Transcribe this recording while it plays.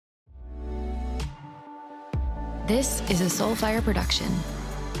This is a Soulfire production.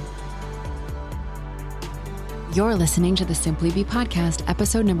 You're listening to the Simply Be podcast,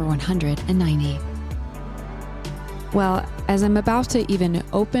 episode number 190. Well, as I'm about to even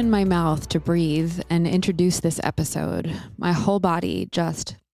open my mouth to breathe and introduce this episode, my whole body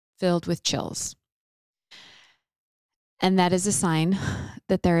just filled with chills. And that is a sign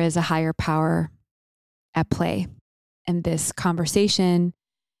that there is a higher power at play. And this conversation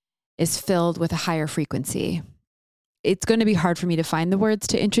is filled with a higher frequency. It's going to be hard for me to find the words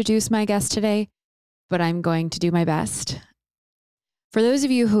to introduce my guest today, but I'm going to do my best. For those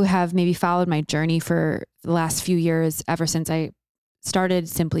of you who have maybe followed my journey for the last few years, ever since I started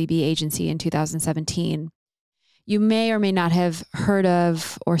Simply Be Agency in 2017, you may or may not have heard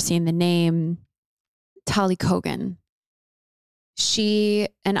of or seen the name Tali Kogan. She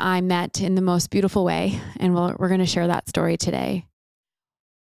and I met in the most beautiful way, and we're going to share that story today.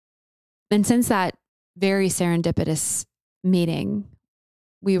 And since that very serendipitous meeting,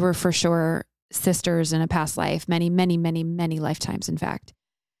 we were for sure sisters in a past life, many lifetimes, in fact.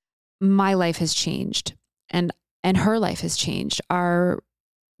 My life has changed and her life has changed. Our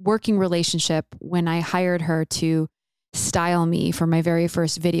working relationship, when I hired her to style me for my very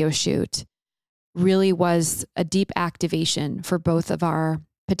first video shoot, really was a deep activation for both of our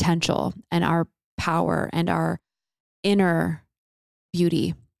potential and our power and our inner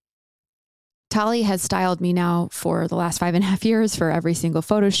beauty. Tali has styled me now for the last 5.5 years for every single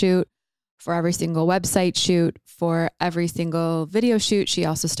photo shoot, for every single website shoot, for every single video shoot. She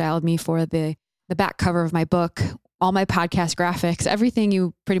also styled me for the back cover of my book, all my podcast graphics, everything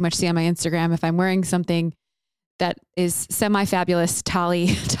you pretty much see on my Instagram. If I'm wearing something that is semi-fabulous, Tali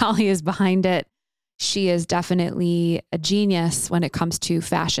is behind it. She is definitely a genius when it comes to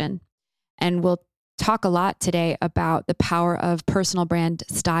fashion. And we'll talk a lot today about the power of personal brand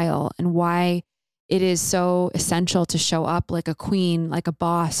style and why it is so essential to show up like a queen, like a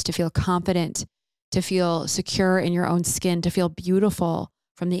boss, to feel confident, to feel secure in your own skin, to feel beautiful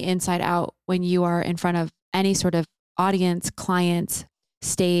from the inside out when you are in front of any sort of audience, client,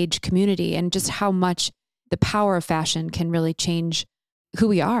 stage, community, and just how much the power of fashion can really change who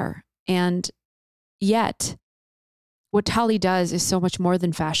we are. And yet, what Tali does is so much more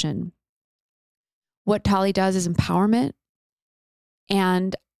than fashion. What Tali does is empowerment.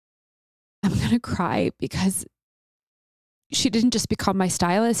 And I'm going to cry because she didn't just become my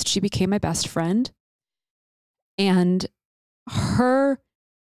stylist, she became my best friend. And her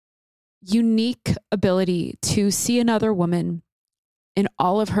unique ability to see another woman in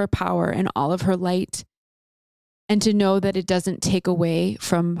all of her power and all of her light, and to know that it doesn't take away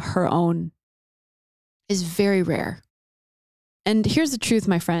from her own, is very rare. And here's the truth,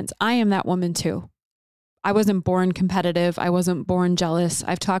 my friends. I am that woman too. I wasn't born competitive. I wasn't born jealous.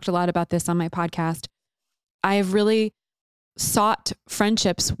 I've talked a lot about this on my podcast. I have really sought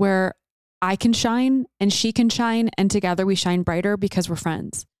friendships where I can shine and she can shine, and together we shine brighter because we're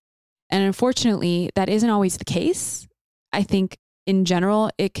friends. And unfortunately, that isn't always the case. I think in general,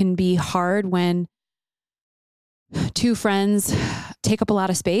 it can be hard when two friends take up a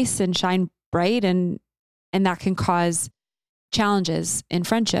lot of space and shine bright, and that can cause challenges in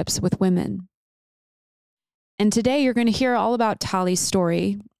friendships with women. And today you're going to hear all about Tali's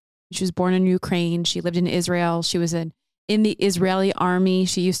story. She was born in Ukraine. She lived in Israel. She was in the Israeli army.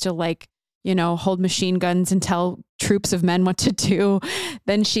 She used to hold machine guns and tell troops of men what to do.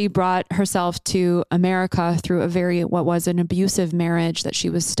 Then she brought herself to America through what was an abusive marriage that she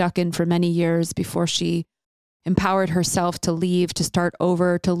was stuck in for many years before she empowered herself to leave, to start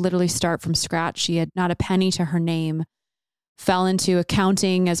over, to literally start from scratch. She had not a penny to her name, fell into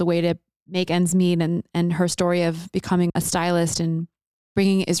accounting as a way to make ends meet, and her story of becoming a stylist and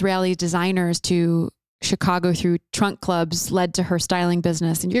bringing Israeli designers to Chicago through trunk clubs led to her styling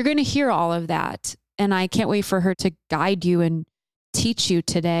business. And you're going to hear all of that. And I can't wait for her to guide you and teach you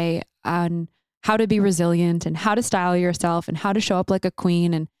today on how to be resilient and how to style yourself and how to show up like a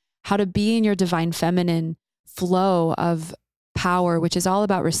queen and how to be in your divine feminine flow of power, which is all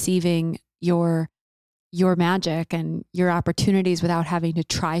about receiving your magic and your opportunities without having to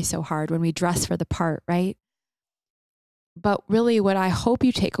try so hard when we dress for the part, right? But really what I hope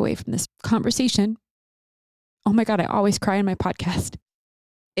you take away from this conversation, oh my God, I always cry in my podcast,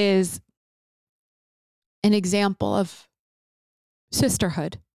 is an example of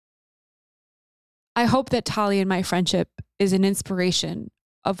sisterhood. I hope that Tali and my friendship is an inspiration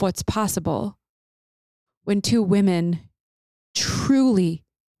of what's possible when two women truly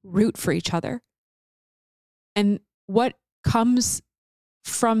root for each other. And what comes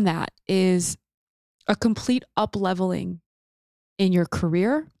from that is a complete up-leveling in your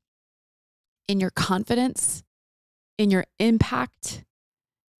career, in your confidence, in your impact,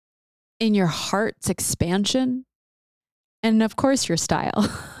 in your heart's expansion, and of course, your style.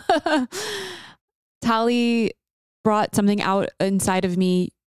 Tali brought something out inside of me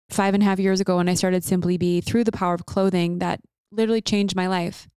 5.5 years ago when I started Simply Be through the power of clothing that literally changed my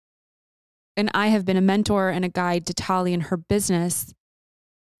life. And I have been a mentor and a guide to Tali and her business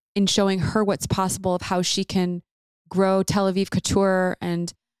in showing her what's possible of how she can grow Tel Aviv Couture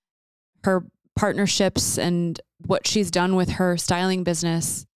and her partnerships and what she's done with her styling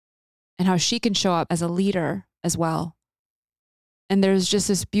business and how she can show up as a leader as well. And there's just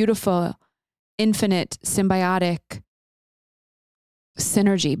this beautiful, infinite, symbiotic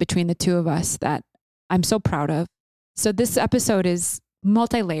synergy between the two of us that I'm so proud of. So this episode is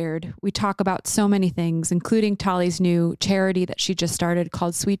multi-layered. We talk about so many things, including Tali's new charity that she just started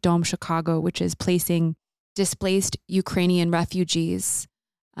called Sweet Dome Chicago, which is placing displaced Ukrainian refugees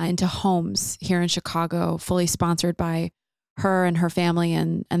into homes here in Chicago, fully sponsored by her and her family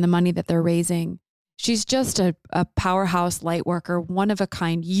and the money that they're raising. She's just a powerhouse light worker, one of a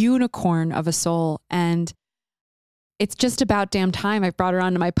kind, unicorn of a soul. And it's just about damn time I've brought her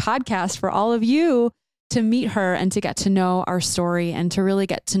onto my podcast for all of you to meet her and to get to know our story and to really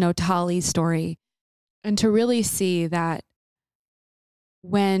get to know Tali's story and to really see that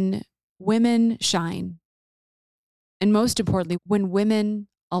when women shine, and most importantly, when women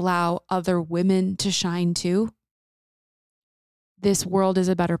allow other women to shine too, this world is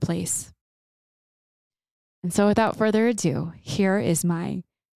a better place. And so without further ado, here is my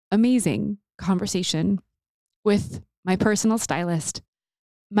amazing conversation with my personal stylist,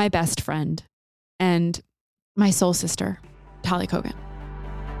 my best friend, and my soul sister, Tali Kogan.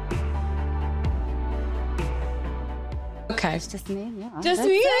 Okay. It's just me. Yeah, just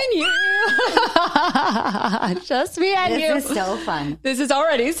me and you. Just me and you. This is so fun. This is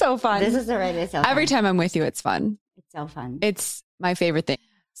already so fun. This is already so fun. Every time I'm with you, it's fun. It's so fun. It's my favorite thing.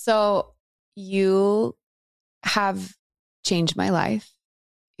 So you have changed my life.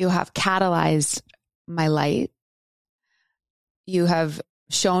 You have catalyzed my light. You have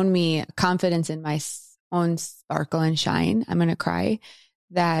shown me confidence in my own sparkle and shine. I'm going to cry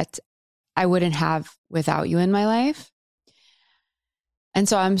that I wouldn't have without you in my life. And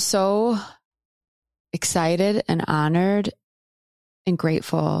so I'm so excited and honored and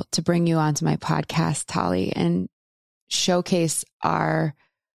grateful to bring you onto my podcast, Tali, and showcase our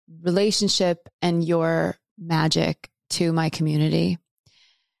relationship and your magic to my community.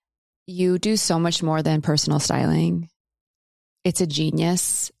 You do so much more than personal styling. It's a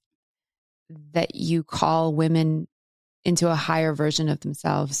genius that you call women into a higher version of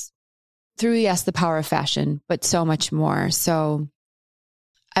themselves through, yes, the power of fashion, but so much more. So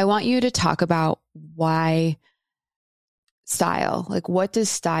I want you to talk about why style, like what does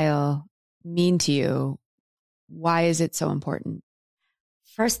style mean to you? Why is it so important?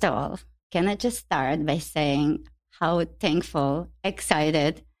 First of all, can I just start by saying how thankful,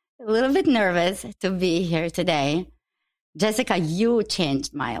 excited, a little bit nervous to be here today. Jessica, you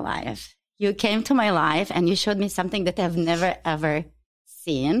changed my life. You came to my life and you showed me something that I've never, ever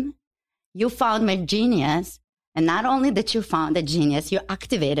seen. You found my genius. And not only that you found the genius, you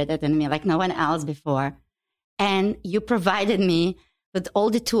activated it in me like no one else before. And you provided me with all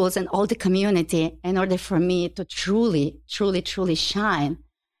the tools and all the community in order for me to truly, truly, truly shine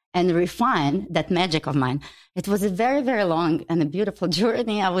and refine that magic of mine. It was a very, very long and a beautiful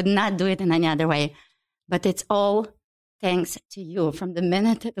journey. I would not do it in any other way. But it's all thanks to you. From the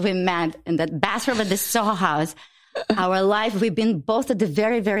minute that we met in that bathroom at the Soho House, our life, we've been both at the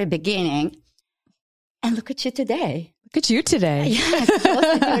very, very beginning. And look at you today. Look at you today.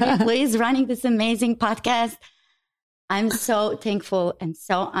 Yes, please running this amazing podcast. I'm so thankful and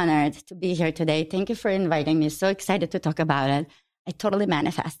so honored to be here today. Thank you for inviting me. So excited to talk about it. I totally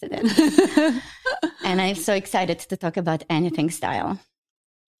manifested it. And I'm so excited to talk about anything style.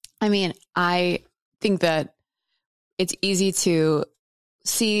 I mean, I think that it's easy to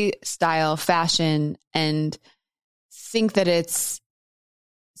see style, fashion, and think that it's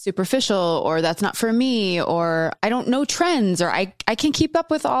superficial or that's not for me or I don't know trends or I can't keep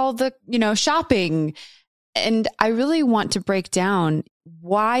up with all the, shopping. And I really want to break down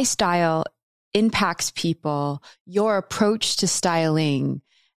why style impacts people, your approach to styling,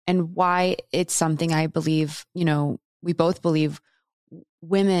 and why it's something I believe, we both believe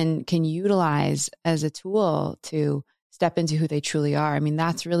women can utilize as a tool to step into who they truly are. I mean,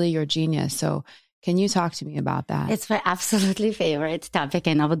 that's really your genius. So can you talk to me about that? It's my absolutely favorite topic,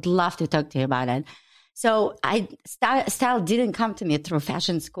 and I would love to talk to you about it. So style didn't come to me through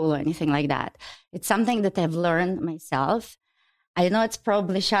fashion school or anything like that. It's something that I've learned myself. I know it's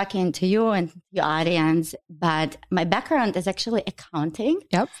probably shocking to you and your audience, but my background is actually accounting.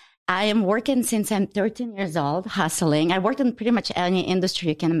 Yep. I am working since I'm 13 years old, hustling. I worked in pretty much any industry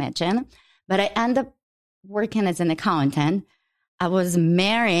you can imagine, but I ended up working as an accountant. I was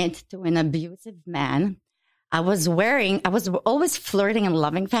married to an abusive man. I was always flirting and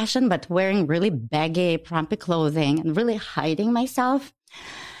loving fashion, but wearing really baggy, frumpy clothing and really hiding myself.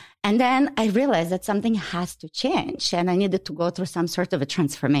 And then I realized that something has to change and I needed to go through some sort of a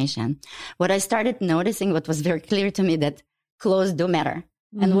transformation. What I started noticing, what was very clear to me, that clothes do matter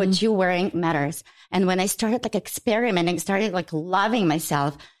and what you're wearing matters. And when I started like experimenting, started like loving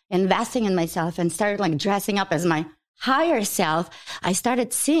myself, investing in myself and started like dressing up as my higher self, I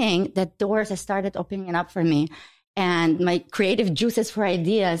started seeing that doors started opening up for me and my creative juices for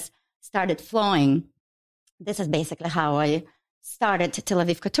ideas started flowing. This is basically how I started Tel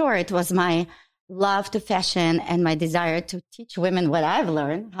Aviv Couture. It was my love to fashion and my desire to teach women what I've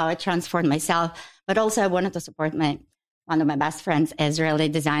learned, how I transformed myself. But also I wanted to support one of my best friends, Israeli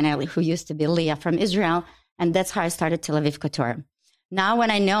designer who used to be Leah from Israel. And that's how I started Tel Aviv Couture. Now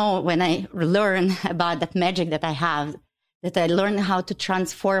when I learn about that magic that I have, that I learn how to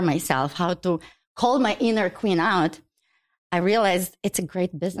transform myself, how to call my inner queen out, I realized it's a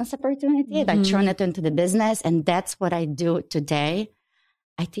great business opportunity. I turn it into the business. And that's what I do today.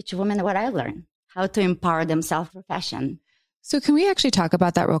 I teach women what I learned, how to empower themselves through fashion. So can we actually talk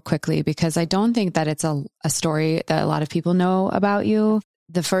about that real quickly? Because I don't think that it's a story that a lot of people know about you.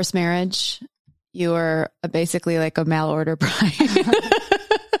 The first marriage, you were basically like a mail order bride.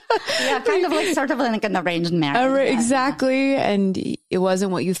 Yeah, kind of like sort of like an arranged marriage. Exactly. And it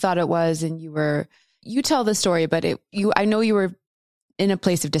wasn't what you thought it was. And you tell the story, but I know you were in a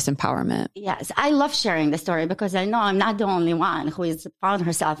place of disempowerment. Yes. I love sharing the story because I know I'm not the only one who has found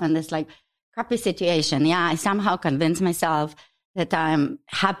herself in this like crappy situation. Yeah. I somehow convinced myself that I'm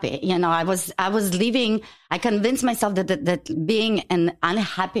happy. You know, I was leaving. I convinced myself that being an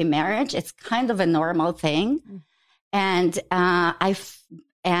unhappy marriage, it's kind of a normal thing. And,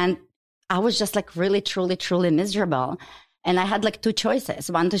 I was just like really, truly, truly miserable. And I had like two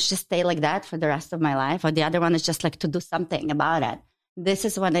choices. One to just stay like that for the rest of my life, or the other one is just like to do something about it. This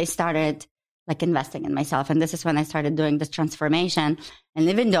is when I started like investing in myself. And this is when I started doing this transformation. And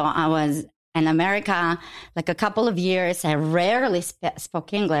even though I was in America, like a couple of years, I rarely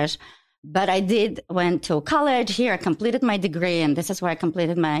spoke English, but I went to college here. I completed my degree. And this is where I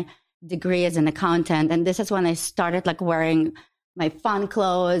completed my degree as an accountant. And this is when I started like wearing my fun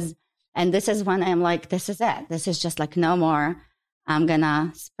clothes. And this is when I'm like, this is it. This is just like no more. I'm going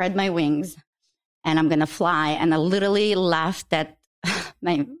to spread my wings and I'm going to fly. And I literally laughed at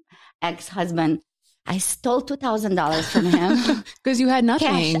my ex-husband. I stole $2,000 from him. Because you had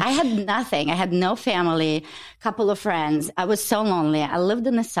nothing. Cash. I had nothing. I had no family, couple of friends. I was so lonely. I lived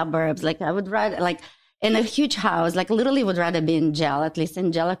in the suburbs. Like I would rather, like in a huge house, like literally would rather be in jail. At least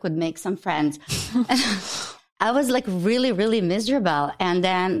in jail, I could make some friends. I was like really, really miserable. And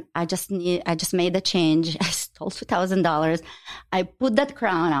then I just made a change. I stole $2,000. I put that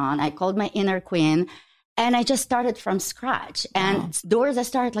crown on. I called my inner queen and I just started from scratch. And doors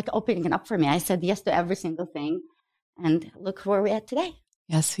started like opening up for me. I said yes to every single thing. And look where we're at today.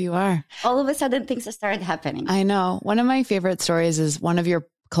 Yes, you are. All of a sudden things started happening. I know. One of my favorite stories is one of your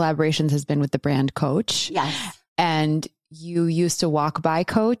collaborations has been with the brand Coach. Yes. And you used to walk by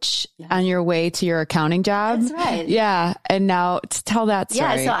Coach on your way to your accounting job. That's right. Yeah. And now tell that story.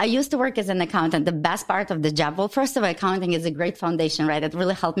 Yeah. So I used to work as an accountant. The best part of the job, well, first of all, accounting is a great foundation, right? It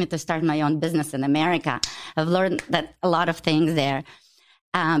really helped me to start my own business in America. I've learned that a lot of things there.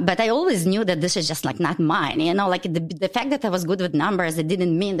 But I always knew that this is just like not mine. You know, like the fact that I was good with numbers, it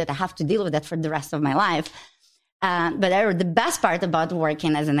didn't mean that I have to deal with that for the rest of my life. But the best part about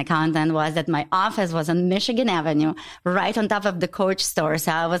working as an accountant was that my office was on Michigan Avenue, right on top of the Coach store.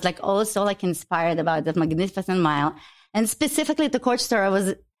 So I was like also like inspired about that magnificent mile. And specifically the Coach store,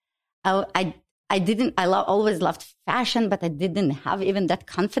 I always loved fashion, but I didn't have even that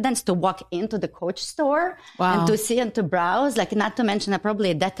confidence to walk into the Coach store and to see and to browse. Like not to mention, I probably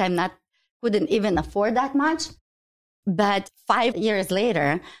at that time couldn't even afford that much. But 5 years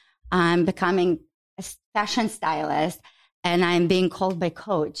later, I'm becoming a fashion stylist, and I'm being called by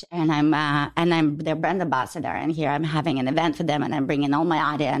Coach, and I'm their brand ambassador. And here I'm having an event for them, and I'm bringing all my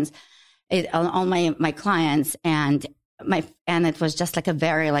audience, all my clients, and it was just like a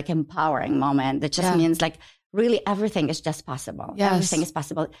very like empowering moment. That just means like really everything is just possible. Yes. Everything is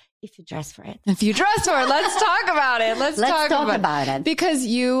possible if you dress for it. If you dress for it, let's talk about it. Let's talk about it. Because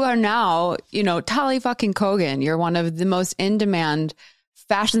you are now, Tali fucking Kogan. You're one of the most in-demand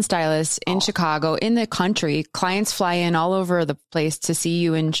fashion stylist in Chicago, in the country. Clients fly in all over the place to see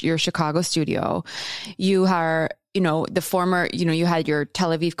you in your Chicago studio. You are, the former, you had your Tel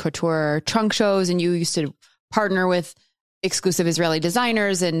Aviv couture trunk shows, and you used to partner with exclusive Israeli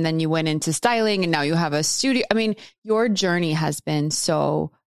designers, and then you went into styling, and now you have a studio. I mean, your journey has been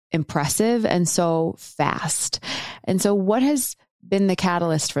so impressive and so fast. And so what has been the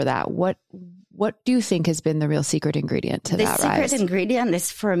catalyst for that? What do you think has been the real secret ingredient to that rise? The secret ingredient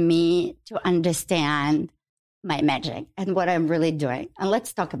is for me to understand my magic and what I'm really doing. And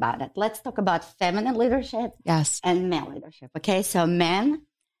let's talk about it. Let's talk about feminine leadership and male leadership. Okay. So men,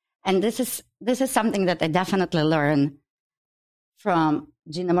 and this is something that I definitely learned from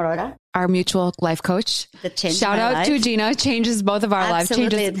Gina Marotta, our mutual life coach. Shout out life. To Gina. Changes both of our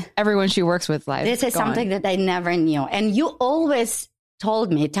Absolutely. Lives. Changes everyone she works with life. This is something that I never knew. And you always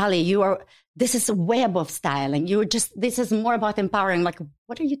told me, Tali, this is way above styling. This is more about empowering. Like,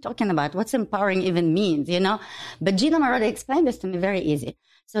 what are you talking about? What's empowering even means, But Gina Marotta explained this to me very easy.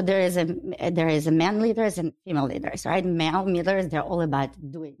 So there is a man leaders and female leaders, right? Male leaders, they're all about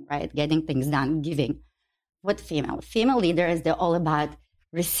doing, right? Getting things done, giving. What female? Female leaders, they're all about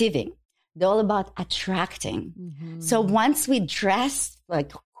receiving. They're all about attracting. Mm-hmm. So once we dress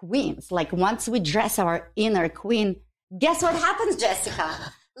like queens, like once we dress our inner queen, guess what happens, Jessica?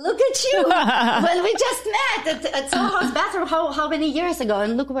 Look at you. When we just met at Soho's bathroom, how many years ago?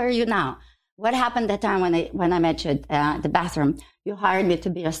 And look where are you now? What happened that time when I met you at the bathroom? You hired me to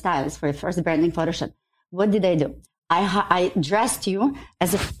be your stylist for your first branding photo shoot. What did I do? I dressed you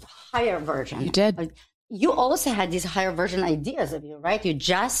as a higher version. You did. You also had these higher version ideas of you, right? You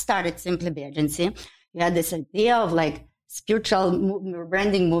just started Simply Be Agency. You had this idea of like spiritual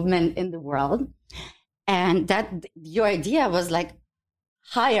branding movement in the world. And that your idea was like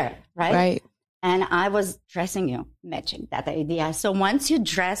higher, right? Right. And I was dressing you, matching that idea. So once you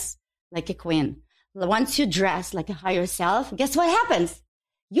dress like a queen, once you dress like a higher self, guess what happens?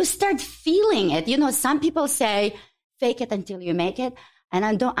 You start feeling it. Some people say, fake it until you make it. And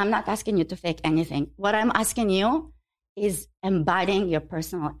I'm not asking you to fake anything. What I'm asking you is embodying your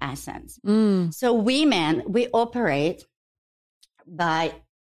personal essence. Mm. So women, we operate by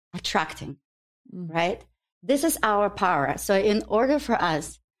attracting, right? This is our power. So in order for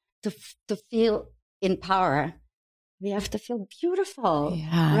us to feel in power, we have to feel beautiful,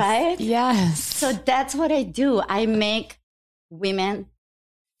 right? Yes. So that's what I do. I make women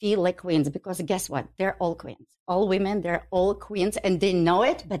feel like queens because guess what? They're all queens. All women, they're all queens and they know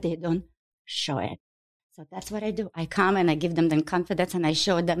it, but they don't show it. So that's what I do. I come and I give them the confidence and I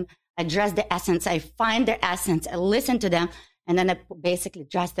show them, I dress the essence. I find their essence. I listen to them and then I basically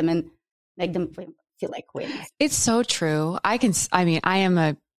dress them and make them feel like queens. It's so true. I am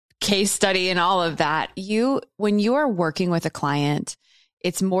a case study in all of that. When you are working with a client,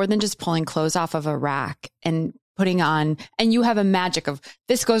 it's more than just pulling clothes off of a rack and putting on, and you have a magic of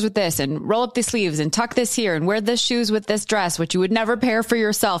this goes with this and roll up the sleeves and tuck this here and wear this shoes with this dress, which you would never pair for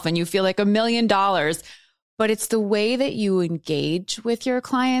yourself. And you feel like $1 million, but it's the way that you engage with your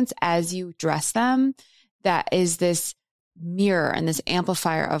clients as you dress them. That is this mirror and this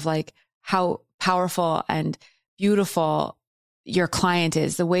amplifier of like how powerful and beautiful your client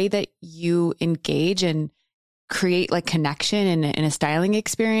is. The way that you engage and create like connection in a styling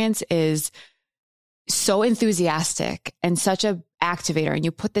experience is so enthusiastic and such a activator. And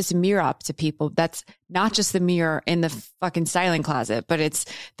you put this mirror up to people. That's not just the mirror in the fucking styling closet, but it's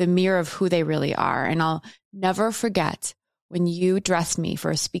the mirror of who they really are. And I'll never forget when you dressed me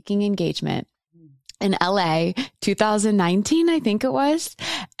for a speaking engagement in LA, 2019, I think it was.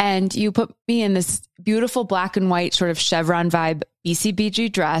 And you put me in this beautiful black and white sort of chevron vibe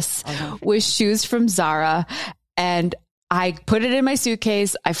BCBG dress with shoes from Zara. And I put it in my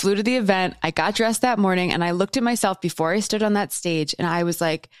suitcase. I flew to the event. I got dressed that morning and I looked at myself before I stood on that stage and I was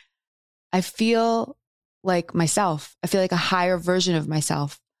like, I feel like myself. I feel like a higher version of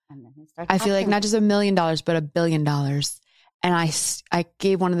myself. I feel like not just $1 million, but $1 billion. And I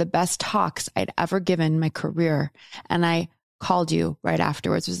gave one of the best talks I'd ever given in my career. And I called you right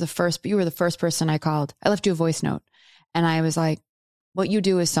afterwards. You were the first person I called. I left you a voice note and I was like, what you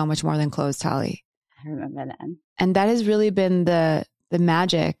do is so much more than clothes, Tali. I remember that. And that has really been the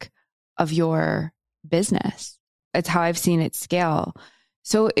magic of your business. It's how I've seen it scale.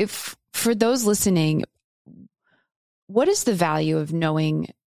 So if for those listening, what is the value of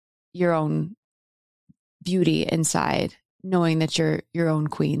knowing your own beauty inside, knowing that you're your own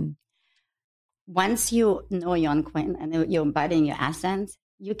queen? Once you know your own queen and you're embodying your essence,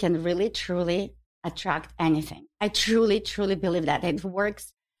 you can really, truly attract anything. I truly, truly believe that it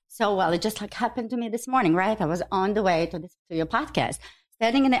works so well. It just like happened to me this morning, right? I was on the way to your podcast,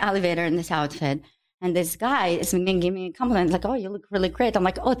 standing in the elevator in this outfit. And this guy is going to give me a compliment, like, oh, you look really great. I'm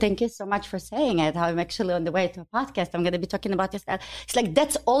like, oh, thank you so much for saying it. I'm actually on the way to a podcast. I'm going to be talking about your style. It's like,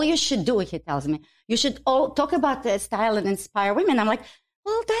 that's all you should do, he tells me. You should all talk about the style and inspire women. I'm like,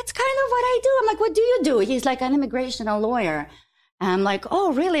 well, that's kind of what I do. I'm like, what do you do? He's like, an immigration lawyer. And I'm like,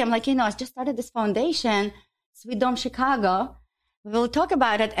 oh, really? I'm like, I just started this foundation, Sweet Dome Chicago. We'll talk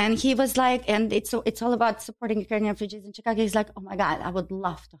about it. And he was like, and it's all about supporting Ukrainian refugees in Chicago. He's like, oh my God, I would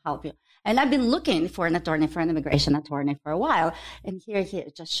love to help you. And I've been looking for an immigration attorney for a while. And here he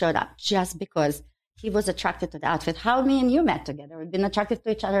just showed up just because he was attracted to the outfit. How me and you met together. We've been attracted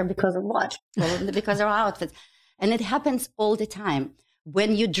to each other because of what? Well, because of our outfits. And it happens all the time.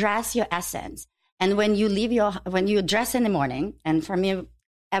 When you dress your essence and when you dress in the morning, and for me,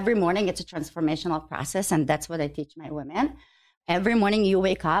 every morning it's a transformational process. And that's what I teach my women. Every morning you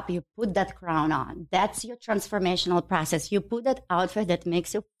wake up, you put that crown on. That's your transformational process. You put that outfit that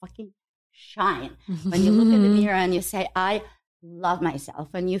makes you fucking shine. When you look in the mirror and you say, I love myself,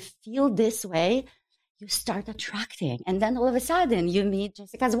 and you feel this way, you start attracting. And then all of a sudden you meet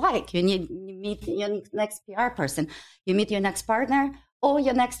Jessica's wife. You meet your next PR person. You meet your next partner or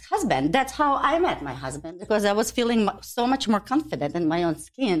your next husband. That's how I met my husband, because I was feeling so much more confident in my own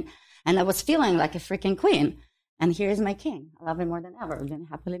skin. And I was feeling like a freaking queen. And here's my king. I love him more than ever. We've been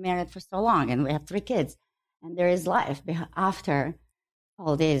happily married for so long, and we have 3 kids. And there is life after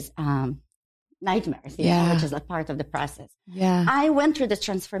all these nightmares, which is a part of the process. Yeah. I went through the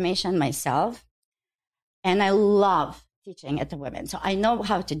transformation myself, and I love teaching it to women. So I know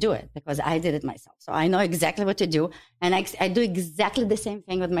how to do it because I did it myself. So I know exactly what to do. And I do exactly the same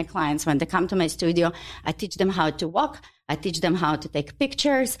thing with my clients. When they come to my studio, I teach them how to walk. I teach them how to take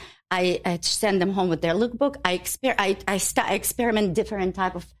pictures. I send them home with their lookbook. I experiment different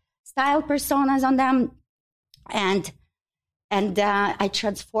type of style personas on them. And I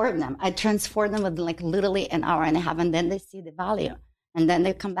transform them. I transform them with like literally an hour and a half, and then they see the value. And then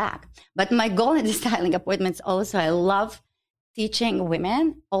they come back. But my goal in the styling appointments also, I love teaching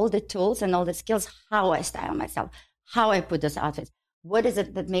women all the tools and all the skills, how I style myself, how I put those outfits. What is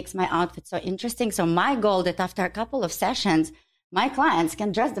it that makes my outfit so interesting? So my goal that after a couple of sessions, my clients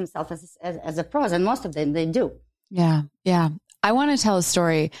can dress themselves as a pros, and most of them, they do. Yeah. Yeah. I want to tell a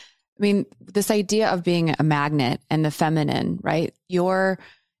story. I mean, this idea of being a magnet and the feminine, right?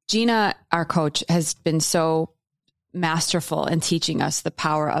 Gina, our coach, has been so masterful in teaching us the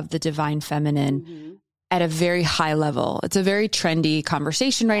power of the divine feminine at a very high level. It's a very trendy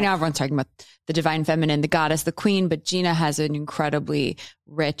conversation right now. Everyone's talking about the divine feminine, the goddess, the queen, but Gina has an incredibly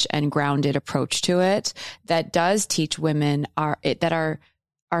rich and grounded approach to it that does teach women that our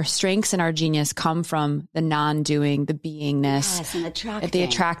strengths and our genius come from the non-doing, the beingness, and the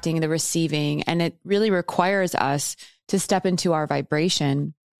attracting, the receiving. And it really requires us to step into our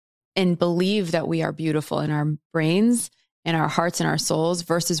vibration and believe that we are beautiful in our brains, in our hearts, and our souls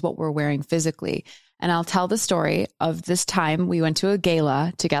versus what we're wearing physically. And I'll tell the story of this time we went to a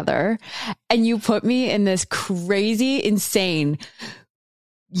gala together, and you put me in this crazy, insane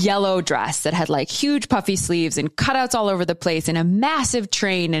yellow dress that had like huge puffy sleeves and cutouts all over the place and a massive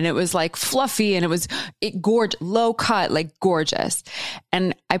train. And it was like fluffy, and it was gorgeous, low cut, like gorgeous.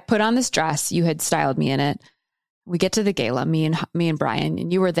 And I put on this dress. You had styled me in it. We get to the gala, me and Brian,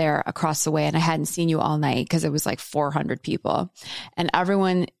 and you were there across the way, and I hadn't seen you all night because it was like 400 people, and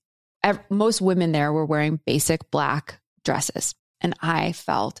most women there were wearing basic black dresses, and I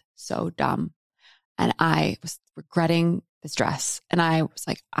felt so dumb, and I was regretting this dress, and I was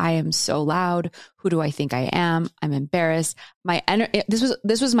like, I am so loud. Who do I think I am? I'm embarrassed.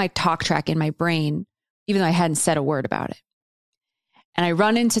 This was my talk track in my brain, even though I hadn't said a word about it. And I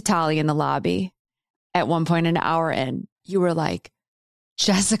run into Tali in the lobby. At one point, an hour in, you were like,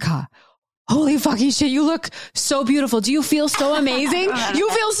 Jessica, holy fucking shit, you look so beautiful. Do you feel so amazing? You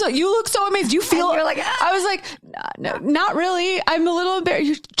look so amazing. Do you feel like, I was like, no, not really. I'm a little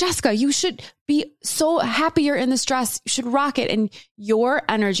embarrassed. Jessica, you should be so happy you're in this dress. You should rock it. And your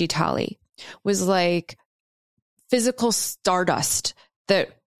energy, Tali, was like physical stardust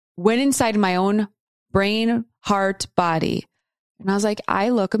that went inside my own brain, heart, body. And I was like, I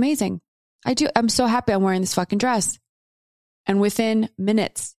look amazing. I do. I'm so happy I'm wearing this fucking dress. And within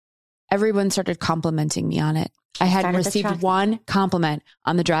minutes, everyone started complimenting me on it. I hadn't received one compliment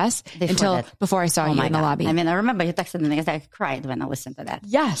on the dress before I saw you in the lobby. I mean, I remember you texted me because I cried when I listened to that.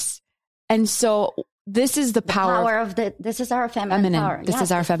 Yes. And so this is the power of this is our feminine power. This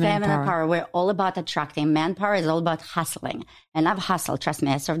is our feminine power. We're all about attracting. Manpower is all about hustling. And I've hustled. Trust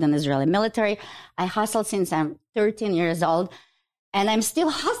me, I served in the Israeli military. I hustled since I'm 13 years old. And I'm still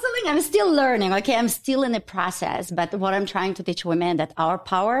hustling. I'm still learning. Okay. I'm still in the process. But what I'm trying to teach women that our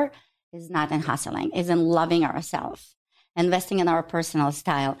power is not in hustling, is in loving ourselves, investing in our personal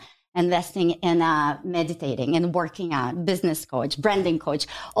style, investing in meditating and working out, business coach, branding coach,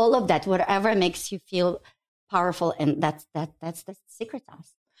 all of that, whatever makes you feel powerful. And that's the secret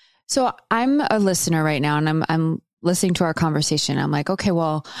sauce. So I'm a listener right now, and I'm listening to our conversation. I'm like, okay,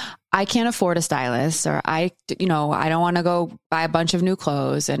 well, I can't afford a stylist, or I don't want to go buy a bunch of new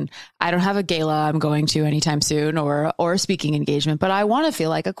clothes, and I don't have a gala I'm going to anytime soon, or a speaking engagement, but I want to feel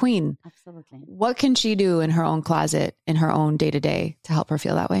like a queen. Absolutely. What can she do in her own closet, in her own day-to-day, to help her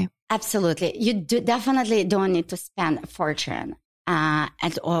feel that way? Absolutely. You definitely don't need to spend a fortune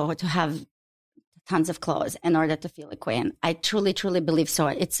or to have tons of clothes in order to feel a queen. I truly, truly believe so.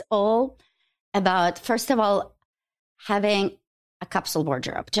 It's all about, first of all, having a capsule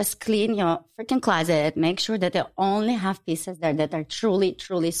wardrobe. Just clean your freaking closet. Make sure that you only have pieces there that are truly,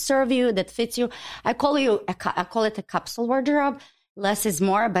 truly serve you, that fits you. I call it a capsule wardrobe. Less is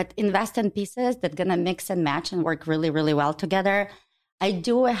more, but invest in pieces that gonna mix and match and work really, really well together. I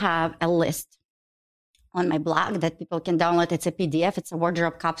do have a list on my blog that people can download. It's a PDF. It's a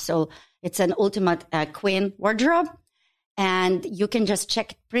wardrobe capsule. It's an ultimate queen wardrobe. And you can just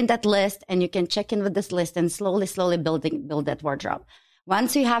print that list, and you can check in with this list and slowly build that wardrobe.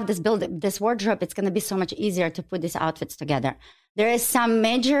 Once you have this wardrobe, it's going to be so much easier to put these outfits together. There is some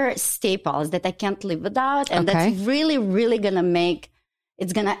major staples that I can't live without. And that's really, really going to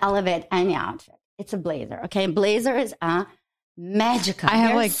it's going to elevate any outfit. It's a blazer. Okay. Blazers are magical. I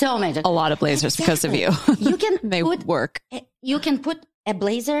have They're so magical. A lot of blazers because of you. You can they work. You can put a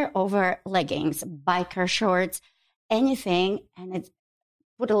blazer over leggings, biker shorts, anything, and it's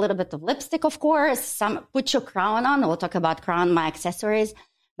put a little bit of lipstick, of course. Put your crown on. We'll talk about crown, my accessories.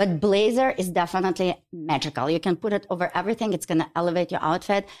 But blazer is definitely magical. You can put it over everything. It's going to elevate your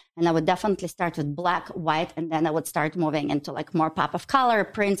outfit. And I would definitely start with black, white, and then I would start moving into like more pop of color,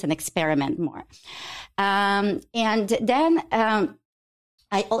 prints, and experiment more. And then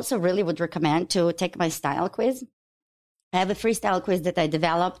I also really would recommend to take my style quiz. I have a free style quiz that I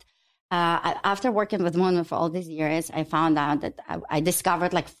developed. After working with women for all these years, I found out that I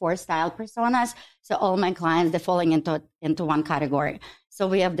discovered like 4 style personas. So all my clients, they're falling into one category. So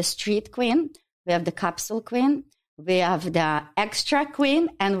we have the street queen, we have the capsule queen, we have the extra queen,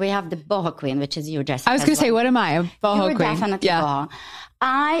 and we have the boho queen, which is you, Jessica. I was going to say, what am I? A boho You're queen. Definitely boho.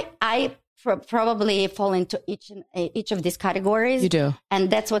 I probably fall into each of these categories. You do. And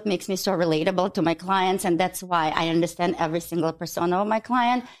that's what makes me so relatable to my clients. And that's why I understand every single persona of my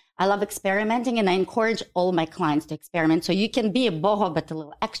client. I love experimenting, and I encourage all my clients to experiment. So you can be a boho, but a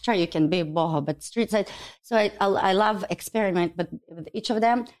little extra. You can be a boho, but street side. So I love experiment with each of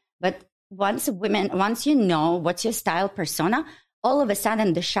them. But once you know what's your style persona, all of a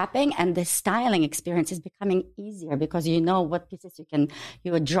sudden the shopping and the styling experience is becoming easier because you know what pieces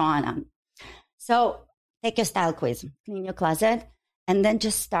you are drawn on. So take your style quiz, clean your closet, and then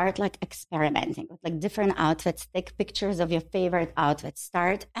just start like experimenting with like different outfits. Take pictures of your favorite outfits.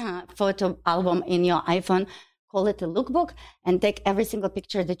 Start a photo album in your iPhone. Call it a lookbook, and take every single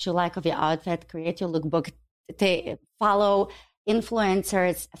picture that you like of your outfit. Create your lookbook. Follow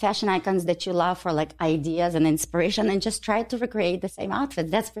influencers, fashion icons that you love for like ideas and inspiration, and just try to recreate the same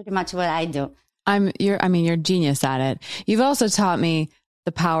outfit. That's pretty much what I do. You're a genius at it. You've also taught me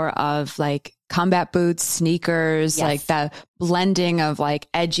the power of like combat boots, sneakers, yes. like that blending of like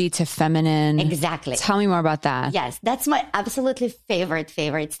edgy to feminine. Exactly. Tell me more about that. Yes, that's my absolutely favorite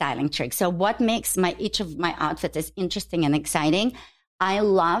styling trick. So what makes each of my outfits is interesting and exciting. I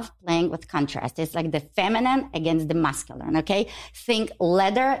love playing with contrast. It's like the feminine against the masculine, okay? Think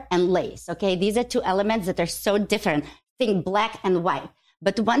leather and lace, okay? These are 2 elements that are so different. Think black and white.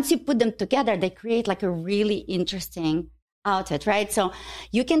 But once you put them together, they create like a really interesting outfit, right? So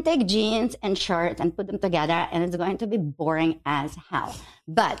you can take jeans and shirts and put them together, and it's going to be boring as hell.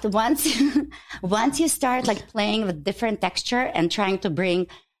 But once you start like playing with different texture and trying to bring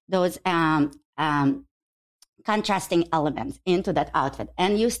those contrasting elements into that outfit,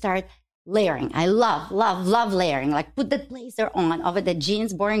 and you start layering. I love layering. Like put that blazer on over the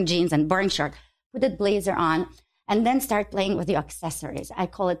jeans, boring jeans and boring shirt. Put that blazer on. And then start playing with your accessories. I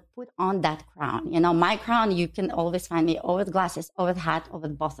call it put on that crown. You know, my crown, you can always find me or with glasses or with hat or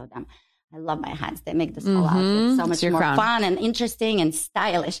with both of them. I love my hats. They make this whole outfit so much more fun and interesting and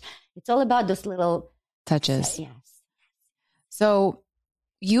stylish. It's all about those little touches. Yes. So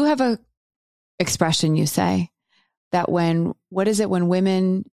you have a expression you say that when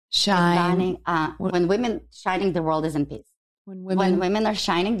women shine? When women shining, the world is in peace. When women are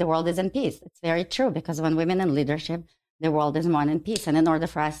shining, the world is in peace. It's very true, because when women in leadership, the world is more in peace. And in order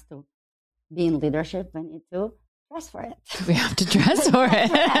for us to be in leadership, we need to dress for it. We have to dress for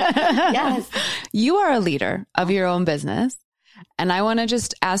it. Yes. You are a leader of your own business. And I want to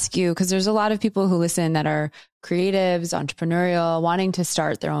just ask you, because there's a lot of people who listen that are creatives, entrepreneurial, wanting to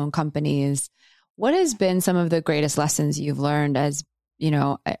start their own companies. What has been some of the greatest lessons you've learned as,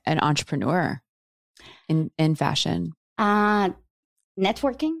 an entrepreneur in fashion?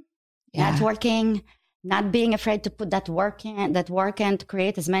 Networking, not being afraid to put that work in, to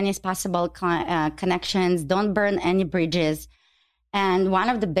create as many as possible connections. Don't burn any bridges. And one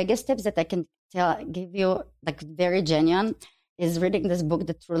of the biggest tips that I can give you, like very genuine, is reading this book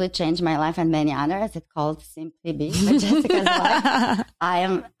that truly changed my life and many others. It's called Simply Be by Jessica's life.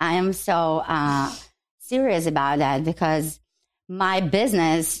 I am so serious about that because my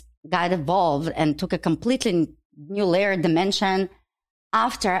business got evolved and took a completely new layer dimension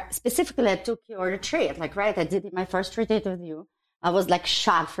after, specifically, I took your retreat. I did my first retreat with you. I was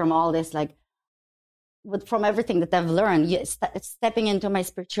shocked from all this, from everything that I've learned, stepping into my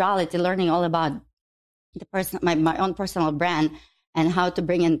spirituality, learning all about the person, my own personal brand and how to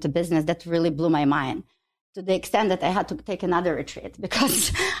bring it into business. That really blew my mind to the extent that I had to take another retreat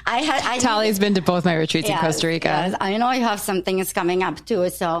because Tali's been to both my retreats in Costa Rica. Yes, I know you have some things coming up too.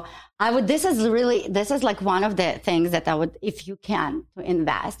 So this is one of the things that I would, if you can, to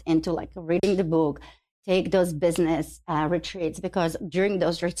invest into reading the book, take those business retreats, because during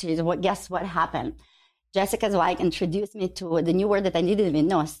those retreats, guess what happened? Jessica's introduced me to the new word that I didn't even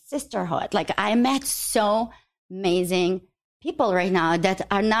know, sisterhood. I met so amazing people right now that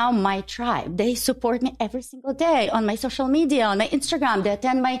are now my tribe. They support me every single day on my social media, on my Instagram. They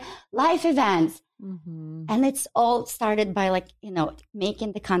attend my live events. Mm-hmm. And it's all started by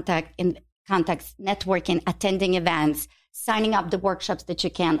making the contacts, networking, attending events, signing up the workshops that you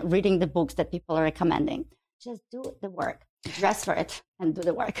can, reading the books that people are recommending. Just do the work. Dress for it and do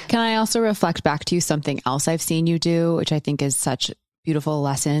the work. Can I also reflect back to you something else I've seen you do, which I think is such beautiful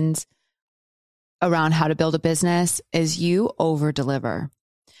lessons around how to build a business, is you over deliver.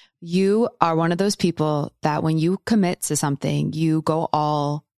 You are one of those people that when you commit to something, you go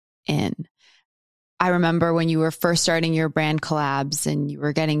all in. I remember when you were first starting your brand collabs and you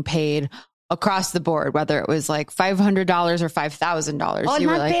were getting paid across the board, whether it was $500 or $5,000. Oh,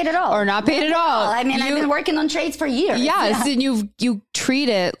 not paid at all. Or not paid at all. I mean, I've been working on trades for years. Yes. Yeah. And you treat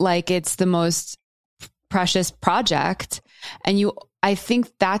it like it's the most precious project. And I think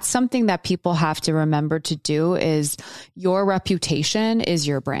that's something that people have to remember to do is your reputation is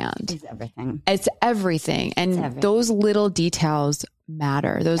your brand. It's everything. It's everything. And those little details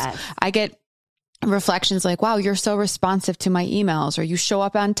matter. I get reflections wow, you're so responsive to my emails, or you show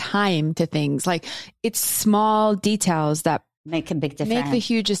up on time to things. It's small details that make a big difference, make the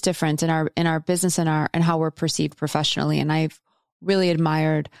hugest difference in our business and how we're perceived professionally. And I've really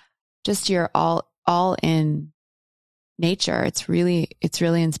admired just your all in nature. It's really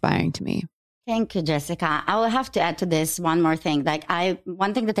inspiring to me. Thank you, Jessica. I will have to add to this one more thing.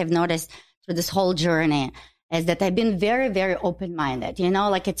 One thing that I've noticed through this whole journey is that I've been very, very open-minded.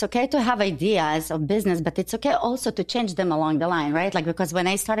 It's okay to have ideas of business, but it's okay also to change them along the line, right? Because when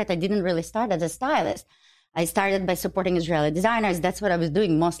I started, I didn't really start as a stylist. I started by supporting Israeli designers. That's what I was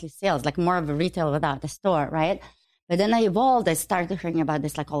doing, mostly sales, more of a retail without a store, right? But then I evolved. I started hearing about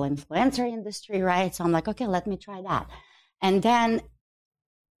this whole influencer industry, right? So I'm okay, let me try that. And then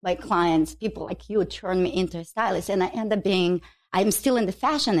my clients, people like you, turned me into a stylist. And I end up I'm still in the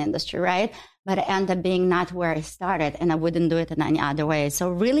fashion industry, right? But I end up being not where I started, and I wouldn't do it in any other way. So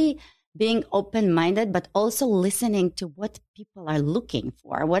really being open-minded, but also listening to what people are looking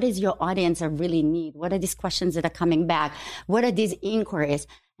for. What is your audience really need? What are these questions that are coming back? What are these inquiries?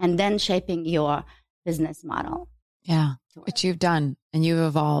 And then shaping your business model. Yeah, which you've done, and you've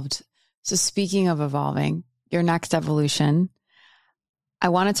evolved. So speaking of evolving, your next evolution, I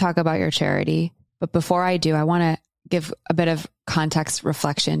want to talk about your charity. But before I do, I want to give a bit of context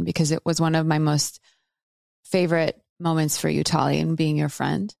reflection, because it was one of my most favorite moments for you, Tali, and being your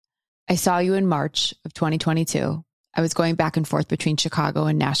friend. I saw you in March of 2022. I was going back and forth between Chicago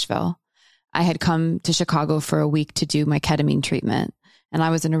and Nashville. I had come to Chicago for a week to do my ketamine treatment, and I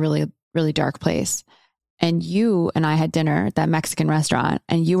was in a really, really dark place. And you and I had dinner at that Mexican restaurant,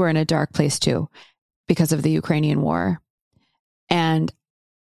 and you were in a dark place too because of the Ukrainian war. And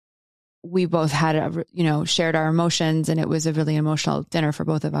we both had, shared our emotions, and it was a really emotional dinner for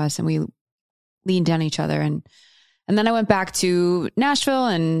both of us. And we leaned on each other. And then I went back to Nashville,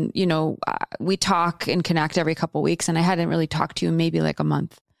 and, we talk and connect every couple of weeks. And I hadn't really talked to you in maybe a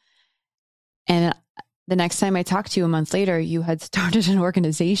month. And the next time I talked to you a month later, you had started an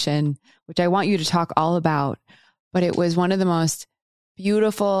organization, which I want you to talk all about. but it was one of the most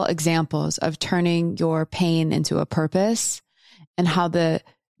beautiful examples of turning your pain into a purpose, and how the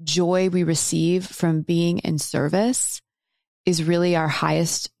joy we receive from being in service is really our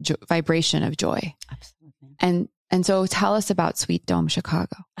highest vibration of joy. Absolutely. And so tell us about Sweet Dome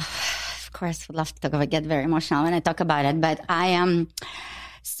Chicago. Of course, would love to talk about, get very emotional when I talk about it, but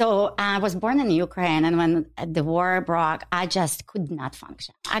so I was born in Ukraine, and when the war broke, I just could not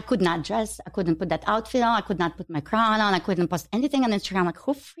function. I could not dress. I couldn't put that outfit on. I could not put my crown on. I couldn't post anything on Instagram. Like,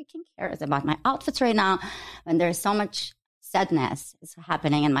 who freaking cares about my outfits right now when there's so much sadness is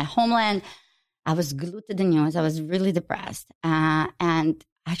happening in my homeland? I was glued to the news. I was really depressed. And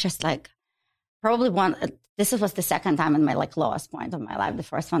I just this was the second time in my lowest point of my life. The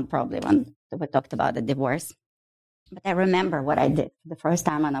first one probably when we talked about the divorce. But I remember what I did the first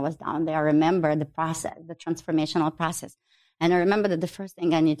time when I was down there. I remember the process, the transformational process. And I remember that the first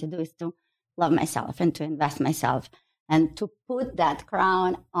thing I need to do is to love myself and to invest myself and to put that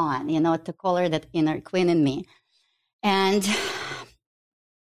crown on, to color that inner queen in me. And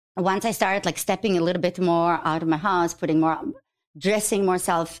once I started stepping a little bit more out of my house, dressing more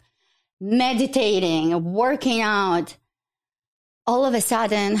self, meditating, working out, all of a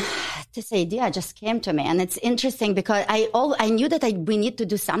sudden, this idea just came to me. And it's interesting because I knew that we need to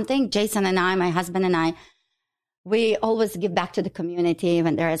do something. Jason and I, my husband and I, we always give back to the community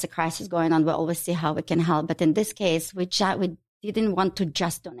when there is a crisis going on. We always see how we can help. But in this case, we didn't want to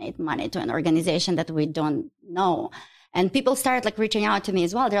just donate money to an organization that we don't know. And people started reaching out to me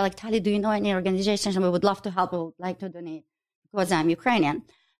as well. They're like, Tali, do you know any organizations? And we would love to help. We would like to donate because I'm Ukrainian.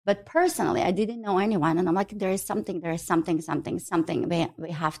 But personally, I didn't know anyone. And I'm like, there is something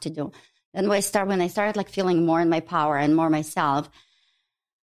we have to do. And when I started afeeling more in my power and more myself,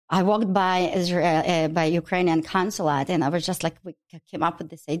 I walked by by Ukrainian consulate, and I was just we came up with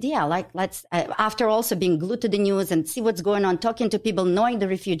this idea. Let's, after also being glued to the news and see what's going on, talking to people, knowing the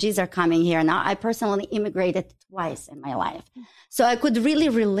refugees are coming here. Now, I personally immigrated twice in my life. So I could really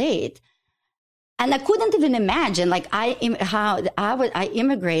relate. And I couldn't even imagine how I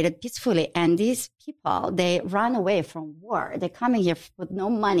immigrated peacefully. And these people, they run away from war. They're coming here with no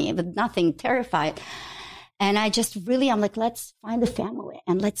money, with nothing, terrified. And I just really, I'm let's find a family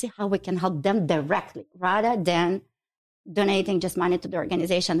and let's see how we can help them directly rather than donating just money to the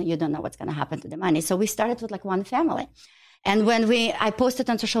organization. You don't know what's going to happen to the money. So we started with one family. And when I posted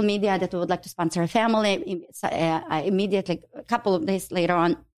on social media that we would like to sponsor a family, I immediately, a couple of days later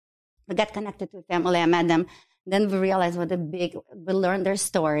on, we got connected to a family. I met them. Then we realized we learned their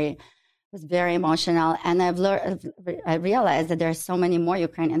story. It was very emotional. And I realized that there are so many more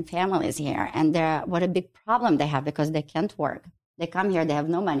Ukrainian families here. And what a big problem they have because they can't work. They come here, they have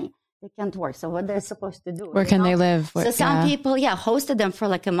no money. They can't work. So what they're supposed to do? Where can they live? So some people, hosted them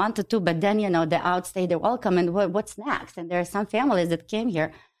for a month or two, but then, they outstay their welcome. And what's next? And there are some families that came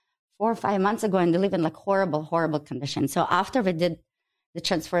here 4 or 5 months ago and they live in horrible, horrible conditions. So after we did the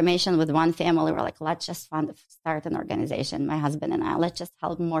transformation with one family, we're let's just start an organization, my husband and I. Let's just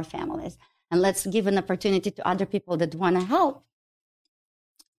help more families. And let's give an opportunity to other people that want to help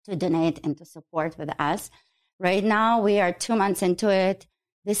to donate and to support with us. Right now, we are 2 months into it.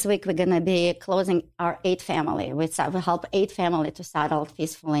 This week, we're going to be closing our 8th family. We help 8 families to settle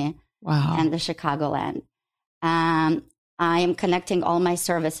peacefully in the Chicagoland. I am connecting all my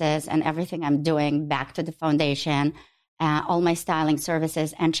services and everything I'm doing back to the foundation. All my styling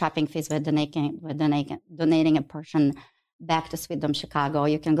services and shopping fees, we're donating a portion back to Sweet Dome Chicago.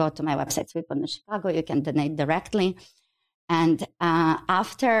 You can go to my website, Sweet Dome Chicago. You can donate directly. And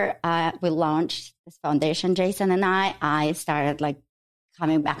after we launched this foundation, Jason and I started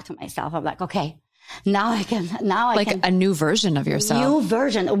coming back to myself. I'm okay, now I can. A new version of yourself. New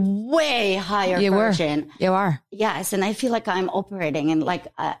version, a way higher version. You are. Yes, and I feel I'm operating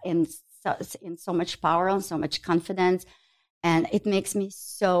in so much power and so much confidence. And it makes me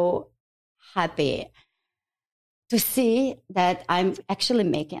so happy to see that I'm actually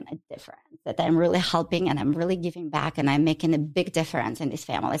making a difference, that I'm really helping and I'm really giving back and I'm making a big difference in these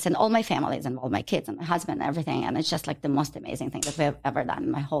families and all my families and all my kids and my husband and everything. And it's just the most amazing thing that we've ever done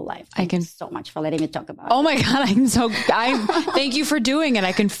in my whole life. Thank you so much for letting me talk about it. Oh my God. Thank you for doing it.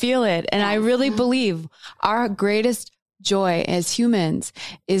 I can feel it. And I really believe our greatest joy as humans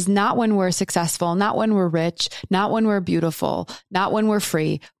is not when we're successful, not when we're rich, not when we're beautiful, not when we're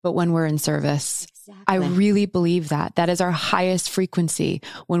free, but when we're in service. Exactly. I really believe that. That is our highest frequency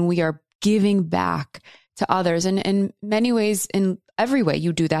when we are giving back to others. And in many ways, in every way,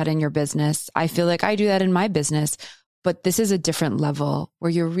 you do that in your business. I feel like I do that in my business, but this is a different level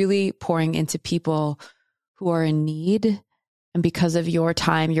where you're really pouring into people who are in need And because of your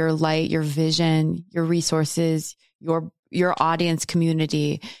time, your light, your vision, your resources, your audience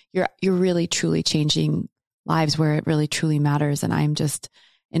community, you're really truly changing lives where it really truly matters. And I'm just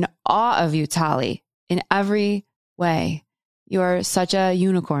in awe of you, Tali, in every way. You are such a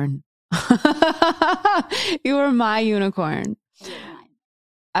unicorn. You are my unicorn.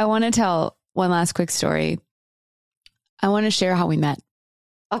 I want to tell one last quick story. I want to share how we met.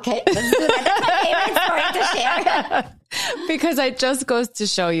 Okay, let's do that. That's my favorite story to share. Because it just goes to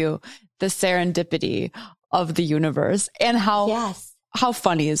show you the serendipity of the universe and how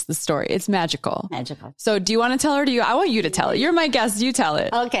funny is the story. It's magical. Magical. So do you want to tell her? I want you to tell it. You're my guest. You tell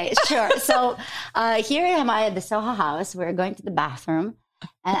it. Okay, sure. So here am I at the Soho House. We're going to the bathroom.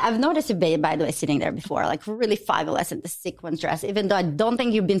 And I've noticed you, by the way, sitting there before, like really fabulous in the sequin dress, even though I don't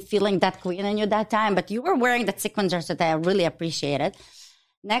think you've been feeling that queen in you that time, but you were wearing that sequin dress that I really appreciated.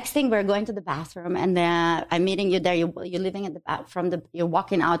 Next thing, we're going to the bathroom, and I'm meeting you there. You're living in you're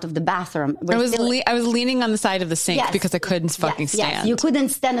walking out of the bathroom. I was leaning on the side of the sink because I couldn't fucking stand. Yes. You couldn't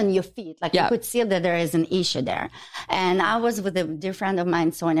stand on your feet. You could see that there is an issue there. And I was with a dear friend of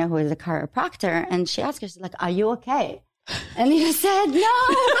mine, Sonia, who is a chiropractor, and she asked her, she's like, "Are you okay?" And you said, "No."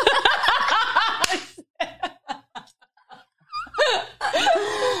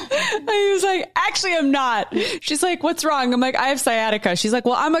 I was like, "Actually, I'm not." She's like, "What's wrong?" I'm like, "I have sciatica." She's like,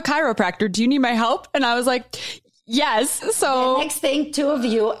 "Well, I'm a chiropractor. Do you need my help?" And I was like, "Yes." So the next thing, two of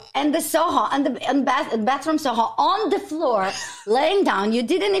you and the Soho and the bathroom Soho on the floor, laying down. You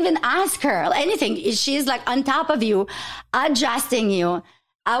didn't even ask her anything. She's like on top of you, adjusting you.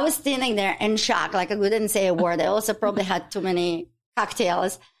 I was standing there in shock, like I couldn't say a word. I also probably had too many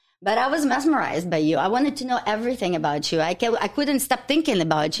cocktails. But I was mesmerized by you. I wanted to know everything about you. I couldn't stop thinking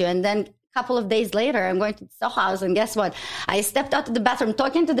about you. And then a couple of days later, I'm going to the Soho House. And guess what? I stepped out of the bathroom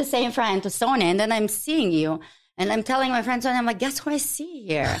talking to the same friend, to Sonia. And then I'm seeing you. And I'm telling my friend Sonia, I'm like, "Guess who I see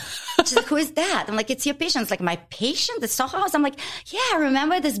here?" She's like, "Who is that?" I'm like, "It's your patient." It's like, "My patient? The Soho House?" I'm like, "Yeah,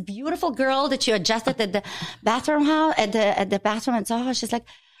 remember this beautiful girl that you adjusted at the bathroom house, at the bathroom at Soho?" She's like,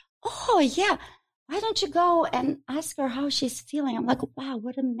 "Oh, yeah. Why don't you go and ask her how she's feeling?" I'm like, wow,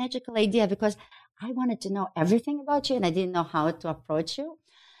 what a magical idea, because I wanted to know everything about you and I didn't know how to approach you.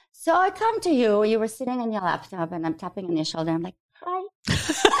 So I come to you. You were sitting on your laptop and I'm tapping on your shoulder. I'm like, "Hi."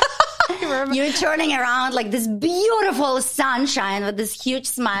 You're turning around like this beautiful sunshine with this huge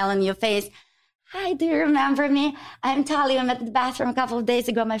smile on your face. "Hi, do you remember me? I'm Tali. I met at the bathroom a couple of days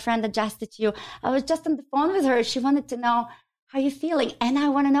ago. My friend adjusted you. I was just on the phone with her. She wanted to know how you feeling, and I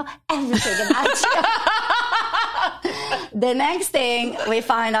want to know everything about you." The next thing, we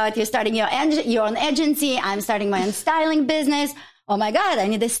find out you're starting your own agency. I'm starting my own styling business. Oh my God, I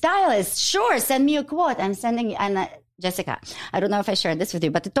need a stylist. Sure, send me a quote. I'm sending you. And Jessica, I don't know if I shared this with you,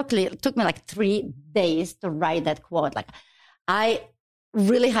 but it took me like 3 days to write that quote. Like, I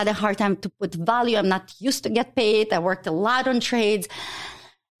really had a hard time to put value. I'm not used to get paid. I worked a lot on trades.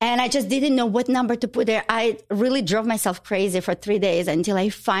 And I just didn't know what number to put there. I really drove myself crazy for 3 days until I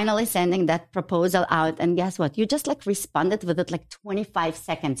finally sending that proposal out. And guess what? You just like responded with it like 25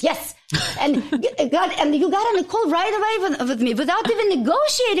 seconds. Yes. And you got on a call right away with me without even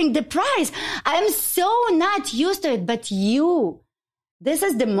negotiating the price. I'm so not used to it, but this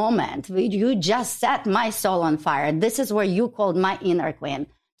is the moment. You just set my soul on fire. This is where you called my inner queen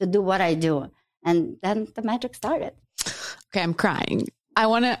to do what I do. And then the magic started. Okay, I'm crying. I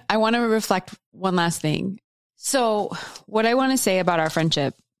want to reflect one last thing. So what I want to say about our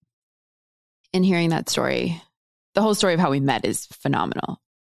friendship in hearing that story, the whole story of how we met is phenomenal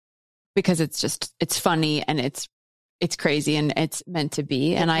because it's funny and it's crazy and it's meant to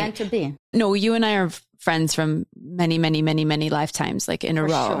be. Meant to be. No, you and I are friends from many, many, many, many lifetimes, like in a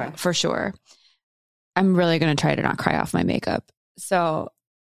row, for sure. I'm really going to try to not cry off my makeup. So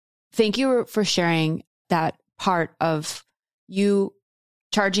thank you for sharing that part of you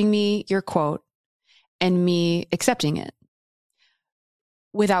charging me your quote and me accepting it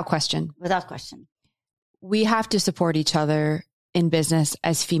without question. Without question. We have to support each other in business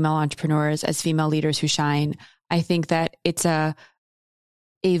as female entrepreneurs, as female leaders who shine. I think that it's a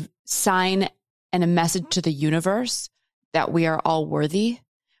sign and a message to the universe that we are all worthy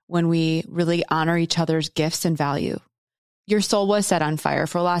when we really honor each other's gifts and value. Your soul was set on fire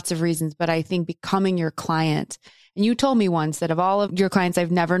for lots of reasons, but I think becoming your client. And you told me once that of all of your clients,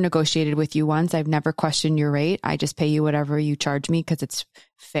 I've never negotiated with you once. I've never questioned your rate. I just pay you whatever you charge me because it's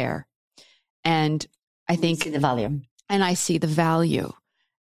fair. And I think see the value. And I see the value.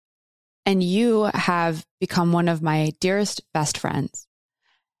 And you have become one of my dearest, best friends.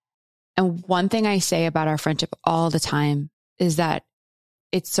 And one thing I say about our friendship all the time is that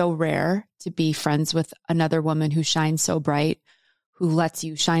it's so rare to be friends with another woman who shines so bright, who lets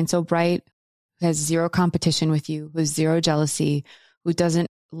you shine so bright, who has zero competition with you, who has zero jealousy, who doesn't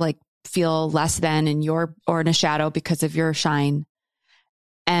like feel less than in your or in a shadow because of your shine.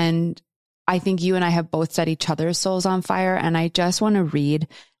 And I think you and I have both set each other's souls on fire. And I just want to read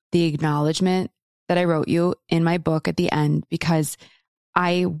the acknowledgement that I wrote you in my book at the end, because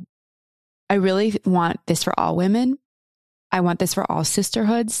I really want this for all women. I want this for all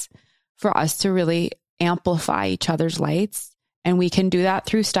sisterhoods, for us to really amplify each other's lights. And we can do that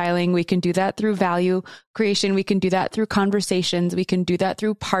through styling. We can do that through value creation. We can do that through conversations. We can do that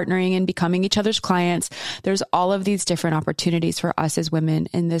through partnering and becoming each other's clients. There's all of these different opportunities for us as women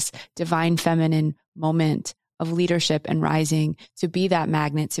in this divine feminine moment of leadership and rising, to be that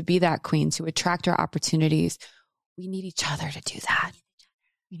magnet, to be that queen, to attract our opportunities. We need each other to do that.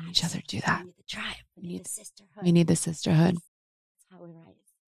 We need each other to do that. We need the tribe. We need the sisterhood. We need the sisterhood. That's how we rise.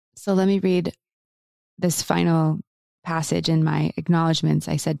 So let me read this final passage in my acknowledgments.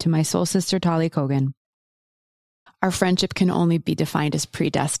 I said, to my soul sister, Tali Kogan, our friendship can only be defined as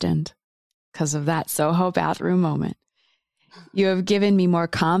predestined because of that Soho bathroom moment. You have given me more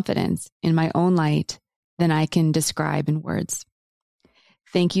confidence in my own light than I can describe in words.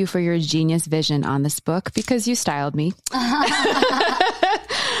 Thank you for your genius vision on this book, because you styled me.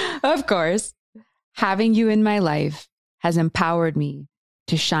 Of course, having you in my life has empowered me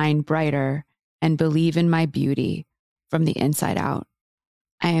to shine brighter and believe in my beauty from the inside out.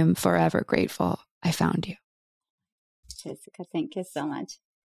 I am forever grateful I found you. Jessica, thank you so much.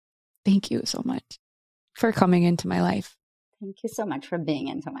 Thank you so much for coming into my life. Thank you so much for being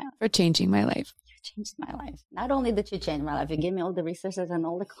into my life. For changing my life. You changed my life. Not only did you change my life, you gave me all the resources and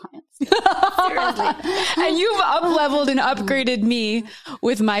all the clients. Seriously. And you've up-leveled and upgraded me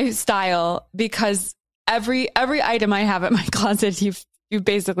with my style, because every item I have at my closet, you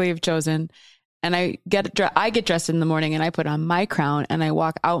basically have chosen. And I get dressed in the morning and I put on my crown and I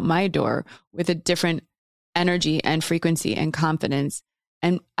walk out my door with a different energy and frequency and confidence.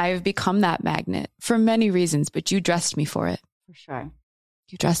 And I've become that magnet for many reasons, but you dressed me for it. For sure.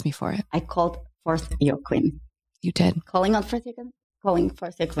 You dressed me for it. I called forth your queen. You did. Calling forth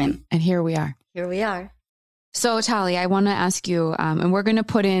your queen. And here we are. Here we are. So Tali, I want to ask you, and we're going to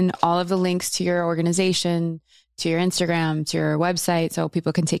put in all of the links to your organization, to your Instagram, to your website, so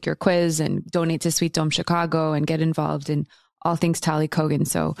people can take your quiz and donate to Sweet Dome Chicago and get involved in all things Tali Kogan.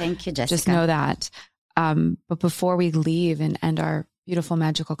 So thank you, Jessica. Just know that. But before we leave and end our beautiful,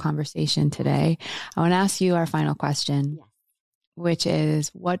 magical conversation today, I want to ask you our final question, yes, which is,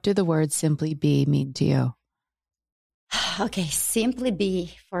 what do the words simply be mean to you? Okay. Simply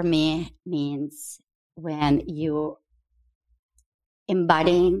be for me means when you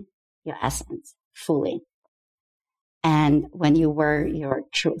embodying your essence fully. And when you wear your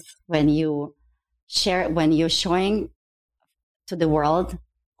truth, when you're showing to the world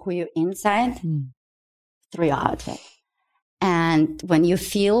who you're inside through your outfit. And when you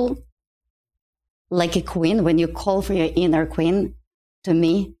feel like a queen, when you call for your inner queen, to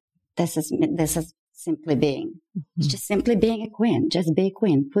me, this is simply being. It's just simply being a queen. Just be a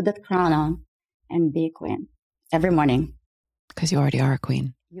queen. Put that crown on and be a queen every morning. Because you already are a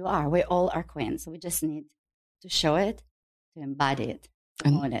queen. You are. We all are queens. So we just need to show it, to embody it, to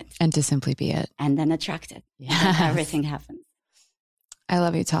own it. And to simply be it. And then attract it. Yes. Everything happens. I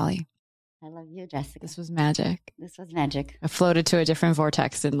love you, Tali. I love you, Jessica. This was magic. This was magic. I floated to a different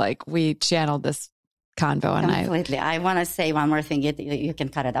vortex and we channeled this convo. And completely. I want to say one more thing. You can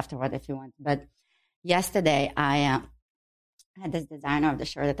cut it afterward if you want. But yesterday I had this designer of the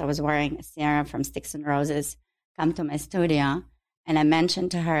shirt that I was wearing, Sarah from Sticks and Roses, come to my studio. And I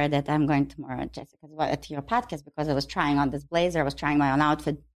mentioned to her that I'm going tomorrow, Jessica, to your podcast, because I was trying on this blazer. I was trying my own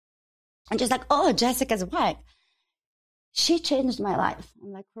outfit. And she's like, oh, Jessica's wife. She changed my life.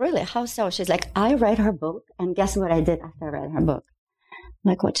 I'm like, really? How so? She's like, I read her book. And guess what I did after I read her book? I'm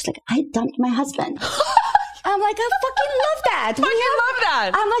like, what? She's like, I dumped my husband. I'm like, I fucking love that. Love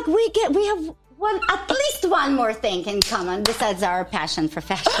that. I'm like, we have at least one more thing in common besides our passion for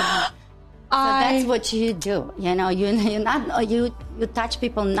fashion. So that's what you do. You know, you touch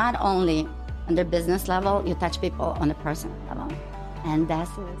people not only on their business level, you touch people on a personal level. And that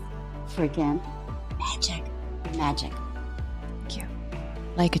is freaking magic. Magic. Thank you.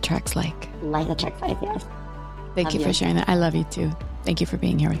 Like attracts like. Like attracts like, yes. Thank you for sharing that. I love you too. Thank you for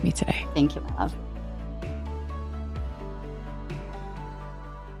being here with me today. Thank you, my love.